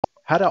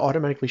how to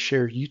automatically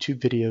share YouTube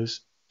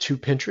videos to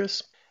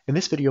Pinterest. In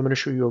this video, I'm going to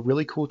show you a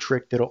really cool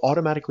trick that'll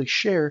automatically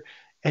share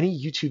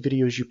any YouTube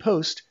videos you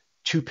post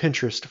to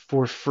Pinterest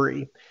for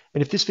free.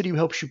 And if this video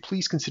helps you,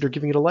 please consider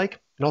giving it a like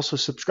and also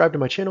subscribe to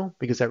my channel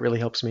because that really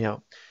helps me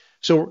out.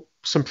 So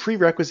some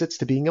prerequisites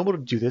to being able to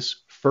do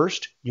this.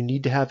 First, you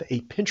need to have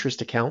a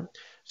Pinterest account.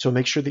 So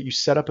make sure that you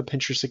set up a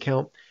Pinterest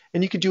account,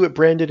 and you can do it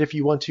branded if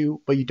you want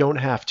to, but you don't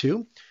have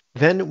to.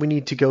 Then we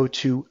need to go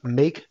to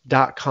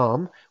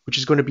make.com, which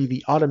is going to be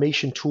the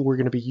automation tool we're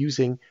going to be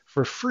using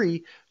for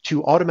free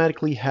to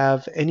automatically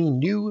have any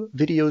new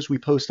videos we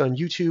post on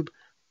YouTube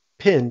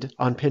pinned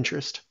on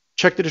Pinterest.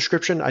 Check the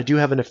description. I do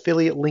have an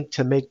affiliate link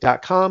to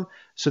make.com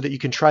so that you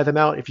can try them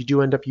out. If you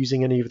do end up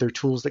using any of their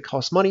tools that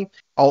cost money,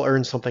 I'll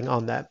earn something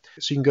on that.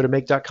 So you can go to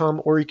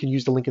make.com, or you can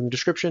use the link in the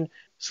description,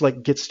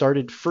 select Get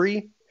Started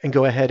Free, and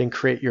go ahead and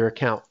create your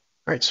account.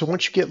 All right, so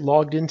once you get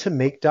logged into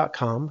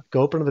make.com,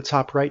 go up into the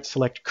top right,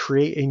 select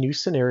Create a New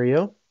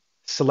Scenario,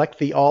 select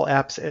the All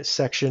Apps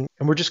section,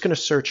 and we're just going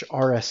to search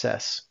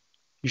RSS.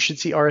 You should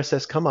see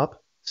RSS come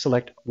up.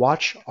 Select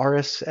Watch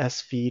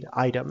RSS Feed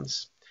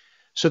Items.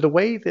 So the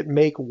way that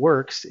Make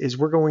works is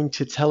we're going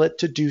to tell it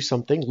to do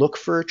something, look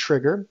for a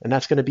trigger, and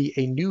that's going to be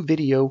a new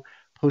video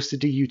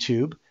posted to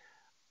YouTube,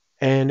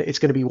 and it's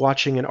going to be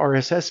watching an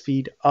RSS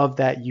feed of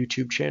that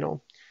YouTube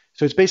channel.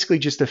 So it's basically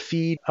just a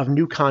feed of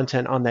new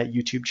content on that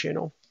YouTube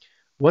channel.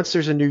 Once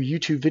there's a new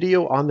YouTube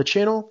video on the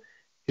channel,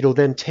 it'll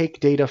then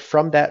take data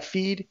from that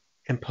feed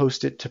and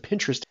post it to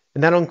Pinterest.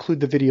 And that'll include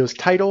the video's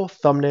title,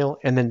 thumbnail,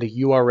 and then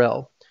the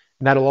URL.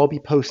 And that'll all be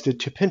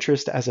posted to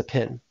Pinterest as a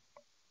pin.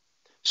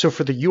 So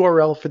for the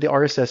URL for the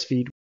RSS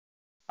feed,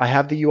 I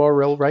have the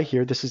URL right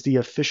here. This is the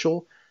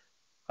official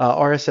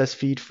RSS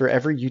feed for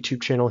every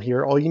YouTube channel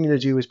here. All you need to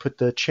do is put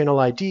the channel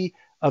ID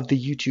of the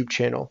YouTube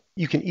channel.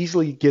 You can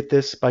easily get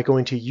this by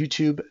going to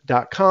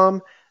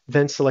youtube.com,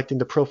 then selecting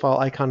the profile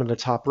icon on the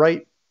top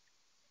right,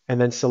 and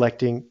then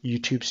selecting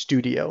YouTube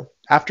Studio.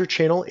 After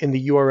channel, in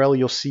the URL,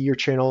 you'll see your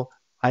channel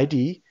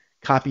ID.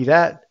 Copy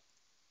that,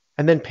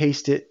 and then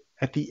paste it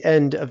at the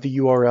end of the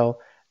URL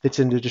that's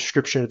in the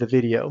description of the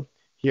video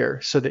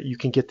here so that you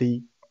can get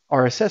the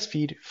RSS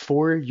feed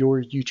for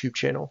your YouTube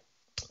channel.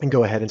 And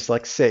go ahead and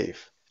select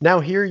Save. Now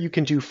here you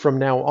can do from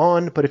now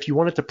on, but if you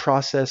wanted to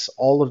process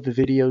all of the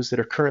videos that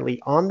are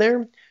currently on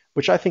there,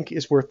 which I think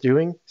is worth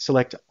doing,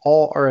 select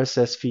All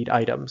RSS Feed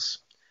Items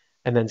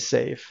and then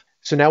Save.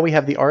 So now we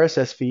have the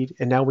RSS feed,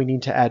 and now we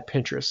need to add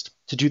Pinterest.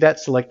 To do that,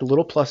 select the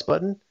little plus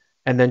button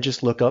and then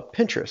just look up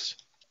Pinterest.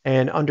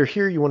 And under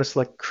here, you want to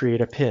select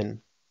Create a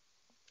Pin.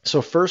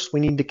 So first we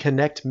need to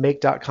connect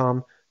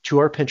make.com to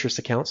our Pinterest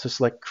account. So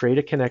select Create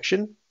a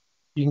Connection.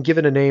 You can give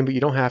it a name, but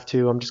you don't have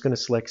to. I'm just going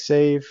to select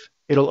Save.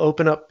 It'll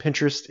open up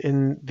Pinterest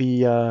in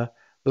the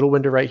little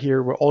window right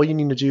here, where all you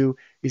need to do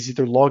is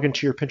either log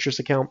into your Pinterest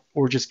account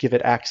or just give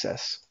it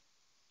access.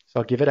 So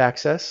I'll give it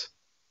access,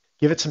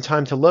 give it some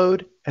time to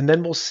load, and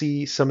then we'll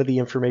see some of the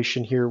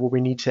information here where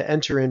we need to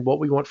enter in what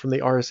we want from the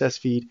RSS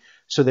feed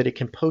so that it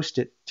can post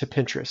it to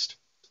Pinterest.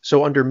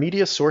 So under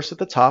Media Source at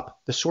the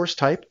top, the source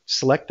type,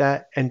 select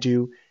that and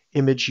do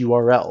Image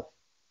URL.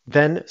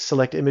 Then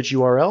select Image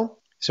URL.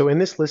 So in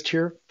this list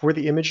here, for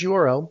the image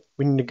URL,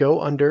 we need to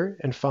go under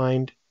and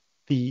find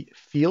the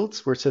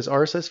fields where it says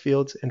RSS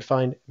fields and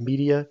find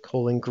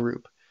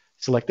media::group.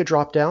 Select the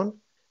dropdown,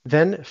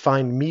 then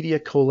find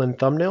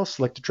media::thumbnail,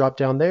 select the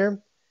dropdown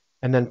there,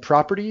 and then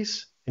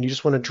properties, and you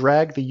just want to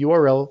drag the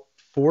URL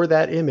for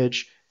that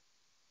image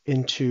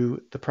into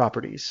the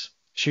properties.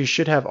 So you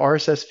should have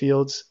RSS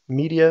fields,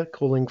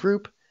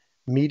 media::group,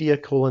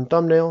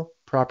 media::thumbnail,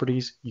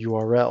 properties,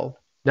 URL.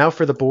 Now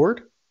for the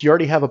board, if you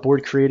already have a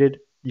board created,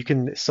 you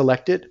can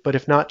select it, but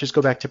if not, just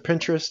go back to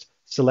Pinterest,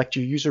 select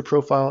your user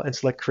profile and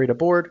select Create a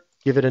Board,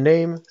 give it a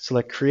name,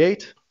 select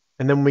Create,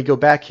 and then when we go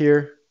back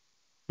here,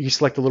 you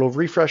select the little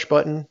refresh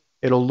button,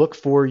 it'll look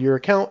for your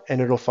account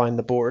and it'll find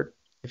the board.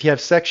 If you have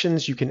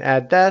sections, you can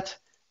add that.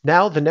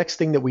 Now the next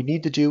thing that we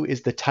need to do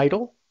is the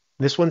title.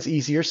 This one's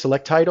easier,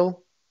 select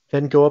title,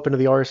 then go up into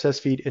the RSS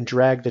feed and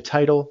drag the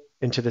title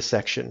into the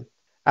section.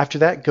 After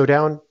that, go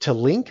down to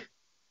link,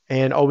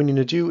 and all we need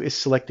to do is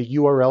select the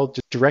URL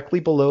directly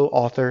below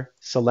author,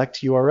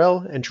 select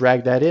URL and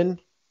drag that in.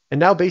 And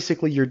now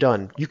basically you're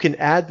done. You can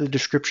add the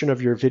description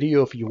of your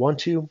video if you want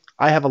to.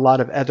 I have a lot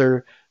of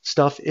other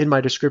stuff in my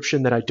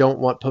description that I don't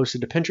want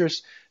posted to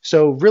Pinterest.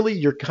 So really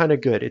you're kind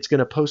of good. It's going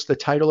to post the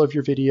title of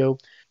your video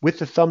with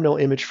the thumbnail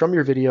image from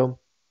your video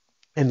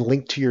and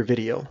link to your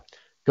video.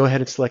 Go ahead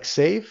and select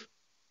Save.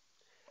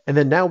 And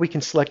then now we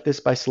can select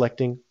this by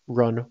selecting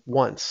Run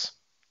Once.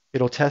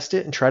 It'll test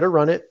it and try to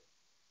run it.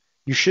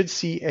 You should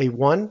see a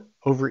 1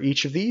 over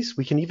each of these.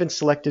 We can even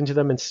select into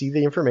them and see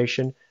the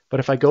information. But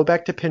if I go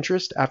back to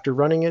Pinterest after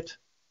running it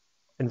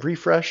and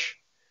refresh,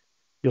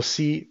 you'll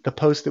see the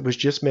post that was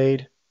just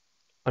made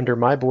under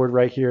my board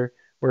right here,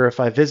 where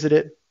if I visit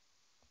it,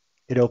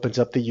 it opens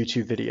up the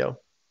YouTube video.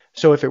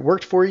 So if it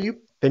worked for you,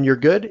 then you're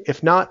good.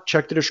 If not,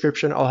 check the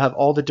description. I'll have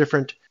all the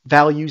different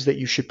values that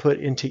you should put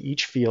into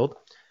each field.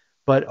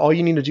 But all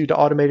you need to do to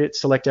automate it,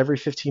 select every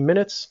 15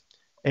 minutes,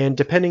 And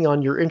depending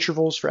on your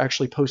intervals for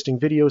actually posting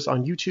videos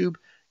on YouTube,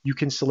 you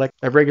can select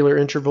regular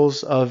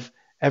intervals of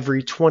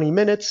every 20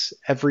 minutes,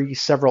 every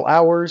several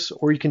hours,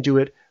 or you can do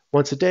it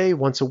once a day,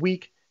 once a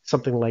week,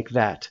 something like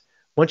that.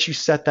 Once you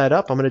set that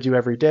up, I'm going to do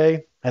every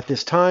day at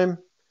this time,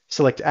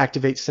 select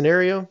Activate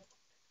Scenario.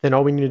 Then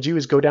all we need to do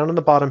is go down on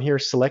the bottom here,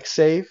 select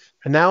Save,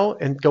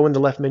 and go in the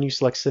left menu,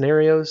 select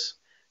Scenarios.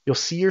 You'll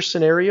see your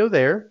scenario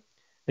there,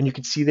 and you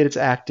can see that it's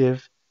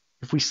active.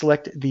 If we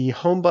select the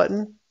Home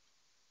button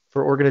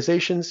for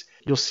organizations,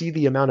 you'll see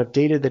the amount of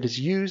data that is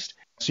used,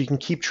 so you can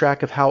keep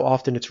track of how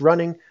often it's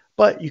running,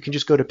 but you can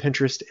just go to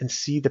Pinterest and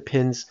see the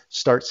pins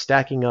start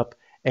stacking up,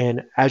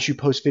 and as you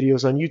post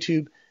videos on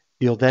YouTube,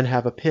 you'll then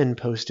have a pin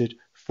posted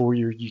for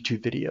your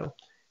YouTube video.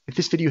 If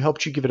this video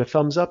helped you, give it a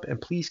thumbs up and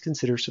please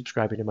consider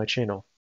subscribing to my channel.